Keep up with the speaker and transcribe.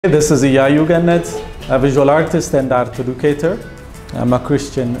This is Eyayu Genet, a visual artist and art educator. I'm a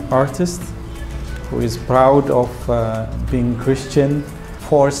Christian artist who is proud of being Christian.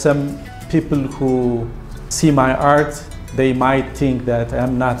 For some people who see my art, they might think that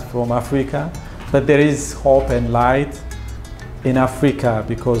I'm not from Africa, but there is hope and light in Africa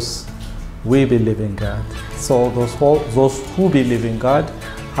because we believe in God. So those who believe in God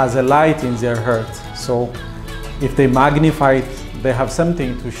has a light in their heart. So if they magnify it, they have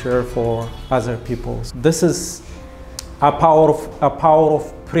something to share for other people. This is a power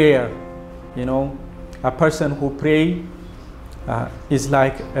of prayer. You know, a person who prays is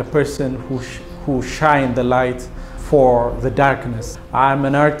like a person who shines the light for the darkness. I'm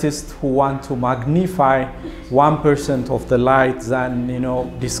an artist who wants to magnify 1% of the light than, you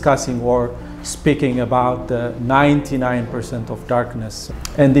know, discussing or speaking about the 99% of darkness.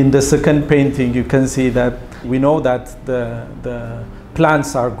 And in the second painting, you can see that we know that the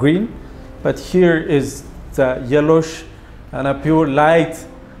plants are green, but here is the yellowish and a pure light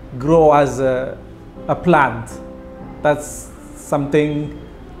grow as a plant. That's something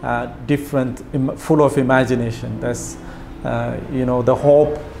different, full of imagination. That's, you know, the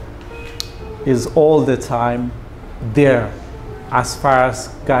hope is all the time there as far as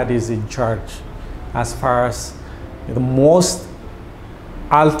God is in charge, as far as the most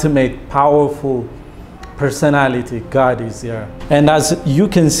ultimate, powerful personality, God is there. And as you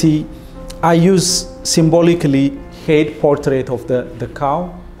can see, I use symbolically head portrait of the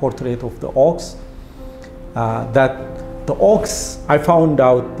cow, portrait of the ox. That the ox, I found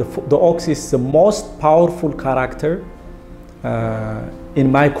out the ox is the most powerful character in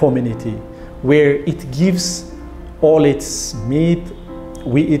my community, where it gives all its meat,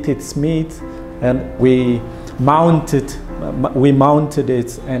 we eat its meat, and we mounted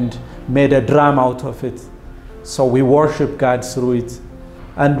it and made a drum out of it. So we worship God through it.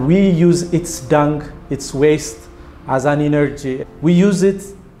 And we use its dung, its waste, as an energy. We use it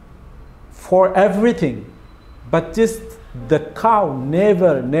for everything. But just the cow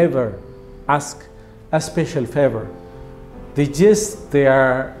never ask a special favor. They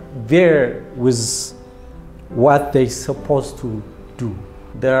are there with what they're supposed to do.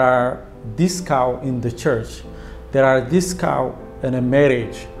 There are this cow in the church. There are this cow in a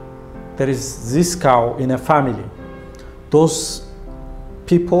marriage. There is this cow in a family. Those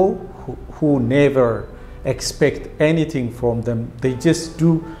people who never expect anything from them, they just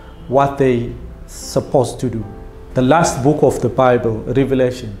do what they supposed to do. The last book of the Bible,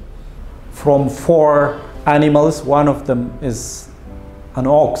 Revelation, from 4 animals, one of them is an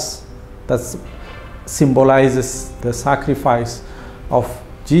ox that symbolizes the sacrifice of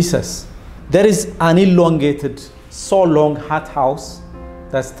Jesus. There is an elongated, so long hut house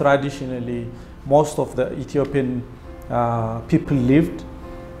that's traditionally most of the Ethiopian people lived.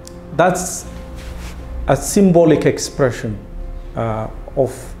 That's a symbolic expression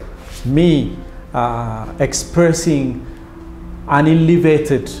of me expressing an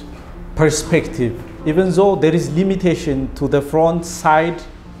elevated perspective. Even though there is limitation to the front, side,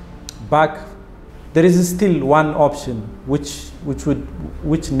 back, there is still one option which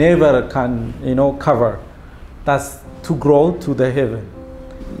never can, you know, cover. That's to grow to the heaven.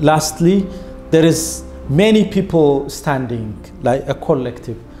 Lastly, there is many people standing like a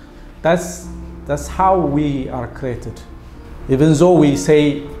collective. That's how we are created. Even though we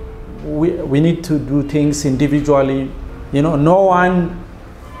say we need to do things individually, you know, no one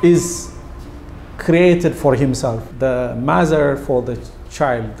is created for himself. The mother for the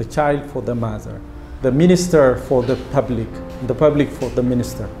child for the mother, the minister for the public for the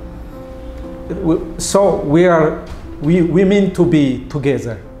minister. So we mean to be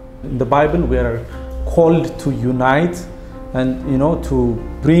together. In the Bible, we are called to unite and, you know, to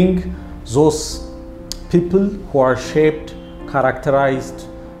bring those people who are shaped, characterized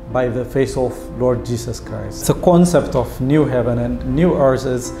by the face of Lord Jesus Christ. The concept of new heaven and new earth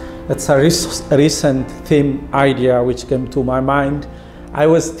it's a recent theme idea which came to my mind. I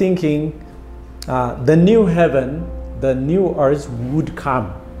was thinking the new heaven, the new earth would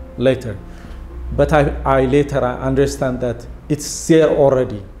come later. But I later understand that it's there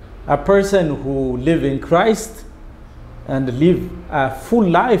already. A person who lives in Christ and live a full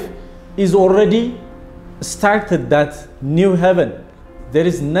life is already started that new heaven. There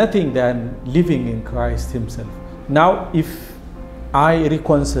is nothing than living in Christ himself. Now, if I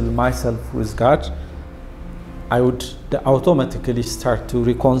reconcile myself with God, I would automatically start to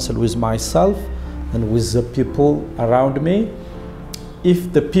reconcile with myself and with the people around me.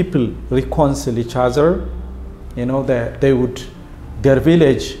 If the people reconcile each other, you know, their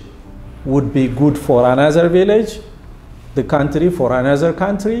village would be good for another village, the country for another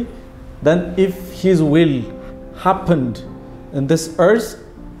country, then if his will happened in this earth,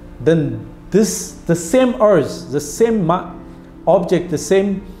 then the same earth, the same object, the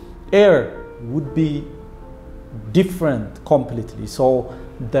same air would be different completely. So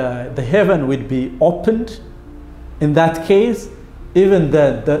the heaven would be opened. In that case, even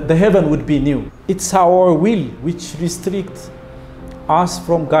the heaven would be new. It's our will which restricts us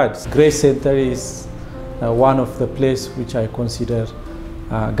from God. Grace Center is one of the places which I consider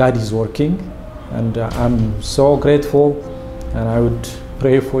God is working, and I'm so grateful, and I would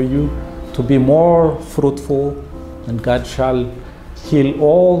pray for you to be more fruitful, and God shall heal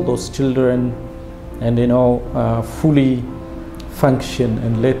all those children and fully function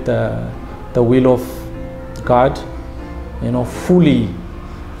and let the will of God fully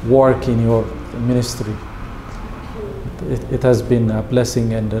work in your ministry. It has been a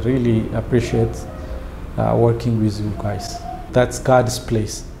blessing, and I really appreciate working with you guys. That's God's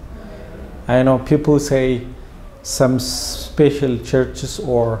place. I know people say some special churches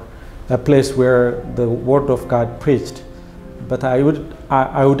or a place where the word of God preached, but I would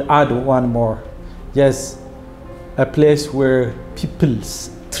add one more. Yes, a place where people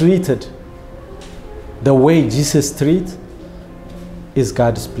treated the way Jesus treated is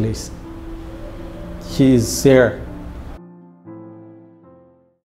God's place. He is there